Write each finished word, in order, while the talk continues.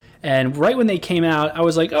And right when they came out, I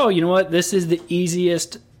was like, oh, you know what? This is the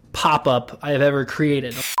easiest pop-up I have ever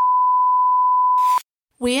created.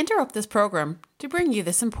 We interrupt this program to bring you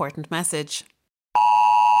this important message.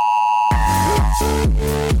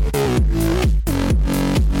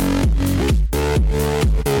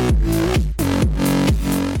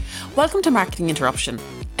 Welcome to Marketing Interruption,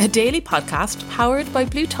 a daily podcast powered by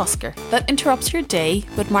Blue Tusker that interrupts your day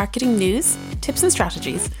with marketing news, tips and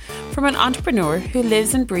strategies from an entrepreneur who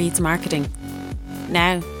lives and breathes marketing.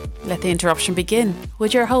 Now, let the interruption begin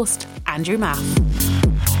with your host, Andrew Maff.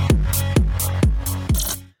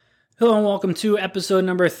 Hello and welcome to episode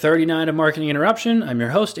number 39 of Marketing Interruption. I'm your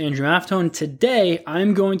host, Andrew Maftone. Today,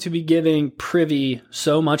 I'm going to be giving Privy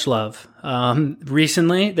so much love.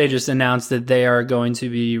 Recently, they just announced that they are going to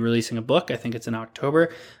be releasing a book. I think it's in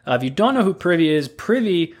October. If you don't know who Privy is,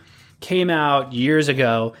 Privy came out years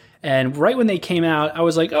ago. And right when they came out, I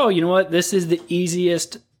was like, oh, you know what? This is the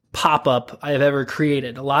easiest pop-up I have ever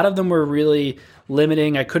created. A lot of them were really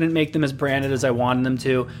limiting. I couldn't make them as branded as I wanted them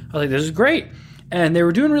to. I was like, this is great. And they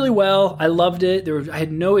were doing really well. I loved it. I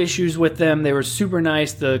had no issues with them. They were super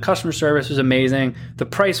nice. The customer service was amazing. The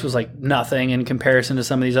price was like nothing in comparison to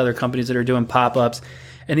some of these other companies that are doing pop-ups.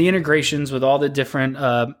 And the integrations with all the different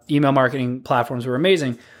email marketing platforms were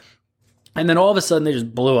amazing. And then all of a sudden, they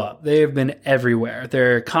just blew up. They have been everywhere.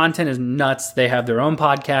 Their content is nuts. They have their own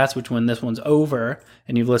podcast, which when this one's over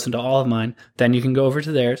and you've listened to all of mine, then you can go over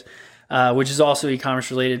to theirs. Which is also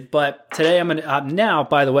e-commerce related. But today I'm going to, now,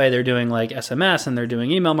 by the way, they're doing like SMS and they're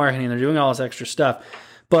doing email marketing and they're doing all this extra stuff.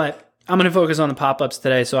 But I'm going to focus on the pop-ups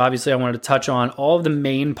today. So obviously I wanted to touch on all of the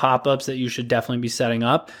main pop-ups that you should definitely be setting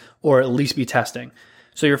up or at least be testing.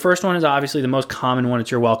 So your first one is obviously the most common one.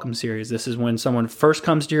 It's your welcome series. This is when someone first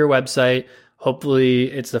comes to your website.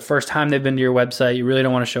 Hopefully it's the first time they've been to your website. You really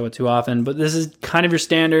don't want to show it too often, but this is kind of your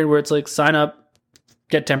standard where it's like sign up,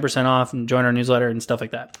 get 10% off and join our newsletter and stuff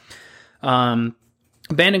like that.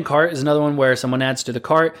 Abandoned cart is another one where someone adds to the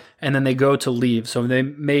cart and then they go to leave. So they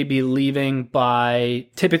may be leaving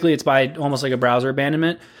typically it's by almost like a browser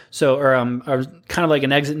abandonment. So, or kind of like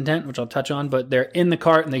an exit intent, which I'll touch on, but they're in the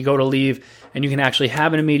cart and they go to leave and you can actually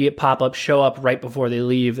have an immediate pop-up show up right before they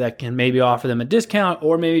leave that can maybe offer them a discount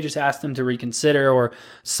or maybe just ask them to reconsider or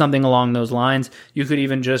something along those lines. You could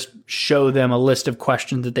even just show them a list of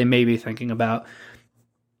questions that they may be thinking about.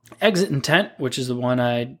 Exit intent, which is the one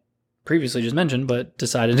I previously just mentioned, but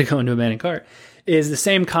decided to go into abandoned cart, is the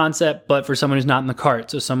same concept, but for someone who's not in the cart.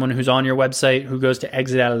 So someone who's on your website who goes to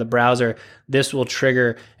exit out of the browser, this will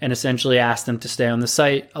trigger and essentially ask them to stay on the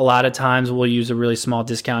site. A lot of times we'll use a really small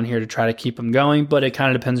discount here to try to keep them going, but it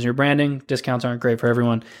kind of depends on your branding. Discounts aren't great for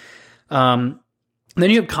everyone. Then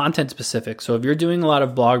you have content specific. So if you're doing a lot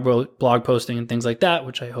of blog posting and things like that,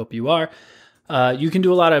 which I hope you are, you can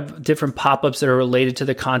do a lot of different pop-ups that are related to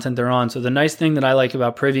the content they're on. So the nice thing that I like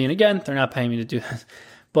about Privy, and again, they're not paying me to do this,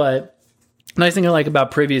 but the nice thing I like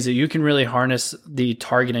about Privy is that you can really harness the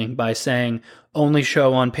targeting by saying only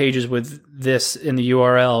show on pages with this in the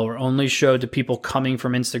URL or only show to people coming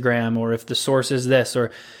from Instagram or if the source is this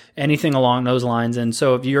or anything along those lines. And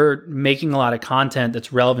so if you're making a lot of content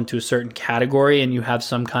that's relevant to a certain category and you have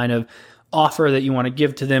some kind of offer that you want to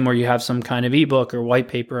give to them or you have some kind of ebook or white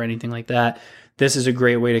paper or anything like that, this is a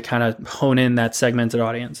great way to kind of hone in that segmented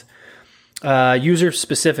audience. User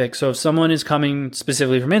specific. So if someone is coming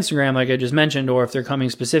specifically from Instagram, like I just mentioned, or if they're coming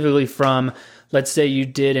specifically from, let's say you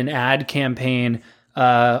did an ad campaign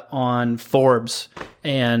on Forbes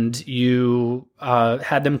and you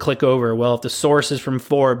had them click over. Well, if the source is from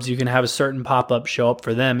Forbes, you can have a certain pop-up show up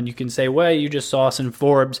for them and you can say, well, you just saw us in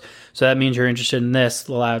Forbes, so that means you're interested in this.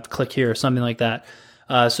 Allow it to click here or something like that.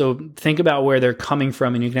 So think about where they're coming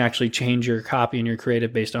from and you can actually change your copy and your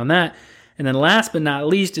creative based on that. And then last but not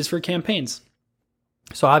least is for campaigns.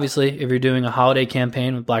 So obviously, if you're doing a holiday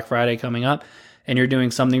campaign with Black Friday coming up and you're doing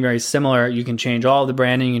something very similar, you can change all the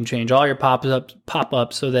branding and change all your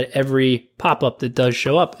pop-ups so that every pop-up that does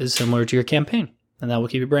show up is similar to your campaign. And that will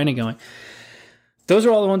keep your branding going. Those are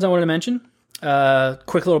all the ones I wanted to mention.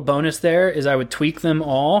 Quick little bonus there is I would tweak them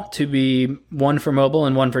all to be one for mobile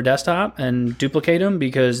and one for desktop and duplicate them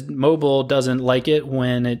because mobile doesn't like it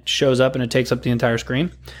when it shows up and it takes up the entire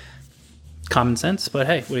screen. Common sense, but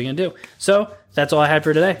hey, what are you going to do? So that's all I had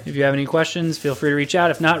for today. If you have any questions, feel free to reach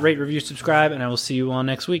out. If not, rate, review, subscribe, and I will see you all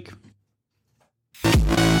next week.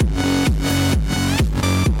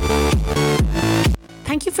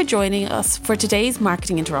 Thank you for joining us for today's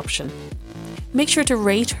Marketing Interruption. Make sure to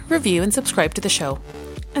rate, review and subscribe to the show.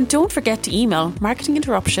 And don't forget to email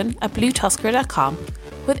marketinginterruption@bluetusker.com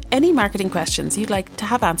with any marketing questions you'd like to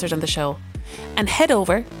have answered on the show. And head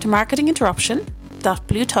over to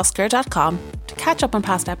marketinginterruption.bluetusker.com to catch up on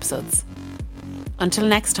past episodes. Until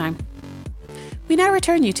next time, we now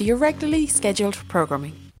return you to your regularly scheduled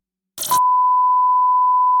programming.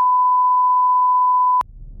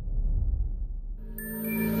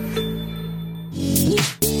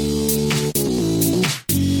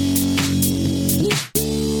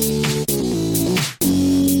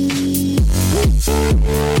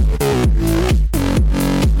 Yeah.